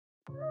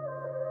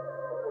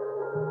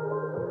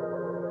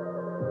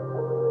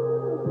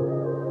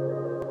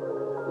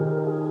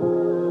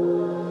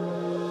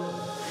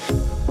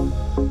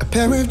A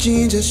pair of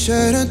jeans, a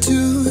shirt or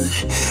two.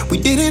 We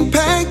didn't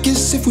pack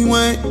as if we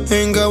weren't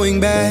going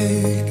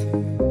back.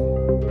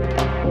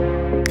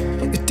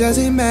 It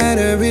doesn't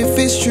matter if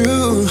it's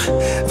true.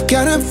 I've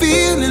got a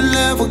feeling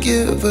love will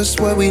give us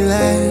what we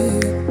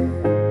lack.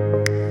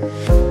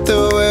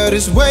 The world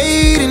is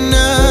waiting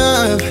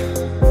up.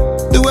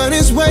 The world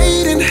is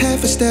waiting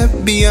half a step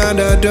beyond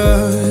our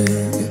door.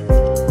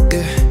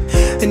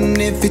 Yeah. And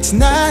if it's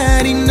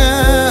not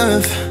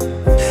enough,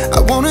 I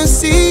wanna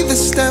see the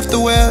stuff the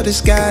world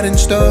has got in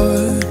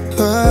store.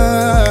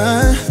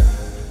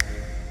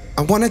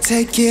 I wanna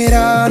take it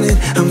all in,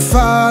 I'm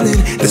falling.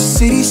 The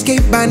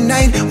cityscape by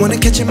night, wanna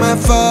catch in my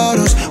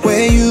photos.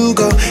 Where you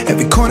go,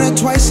 every corner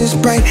twice as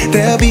bright.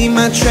 They'll be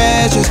my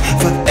treasures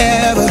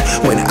forever.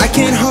 When I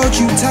can't hold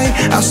you tight,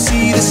 I'll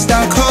see the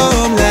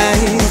Stockholm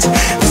lights.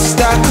 The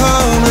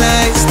Stockholm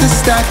lights, the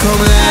Stockholm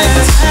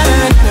lights.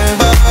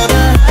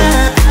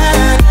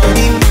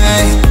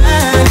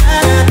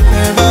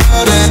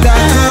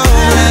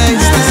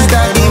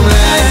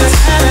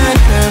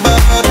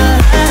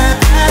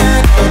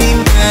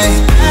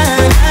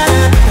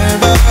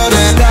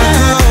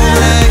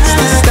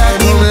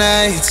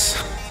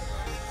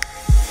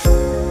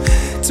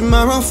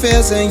 Tomorrow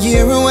feels a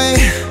year away,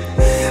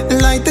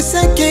 like the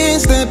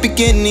seconds, the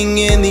beginning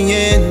and the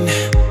end.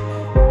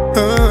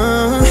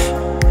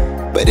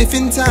 But if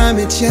in time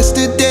it's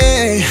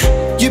yesterday,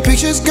 your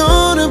picture's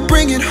gonna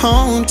bring it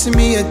home to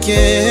me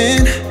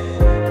again.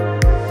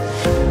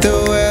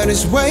 The world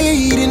is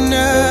waiting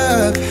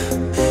up.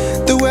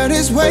 The world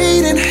is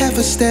waiting half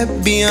a step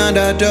beyond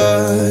our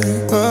door.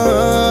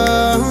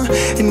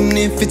 And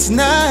if it's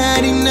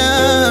not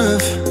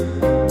enough,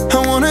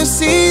 I wanna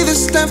see the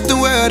stuff the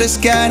world has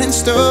got in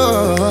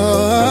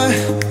store.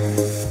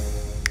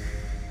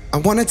 I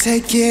wanna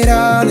take it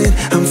all in,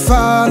 I'm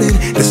falling.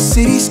 The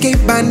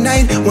cityscape by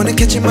night, wanna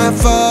catch in my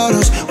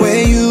photos.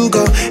 Where you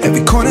go,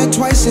 every corner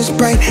twice as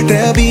bright.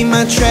 They'll be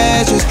my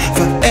treasures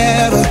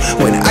forever.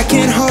 When I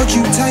can't hold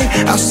you tight,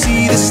 I'll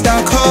see the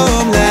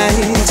Stockholm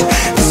lights.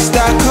 The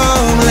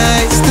Stockholm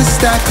lights, the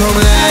Stockholm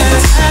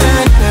lights.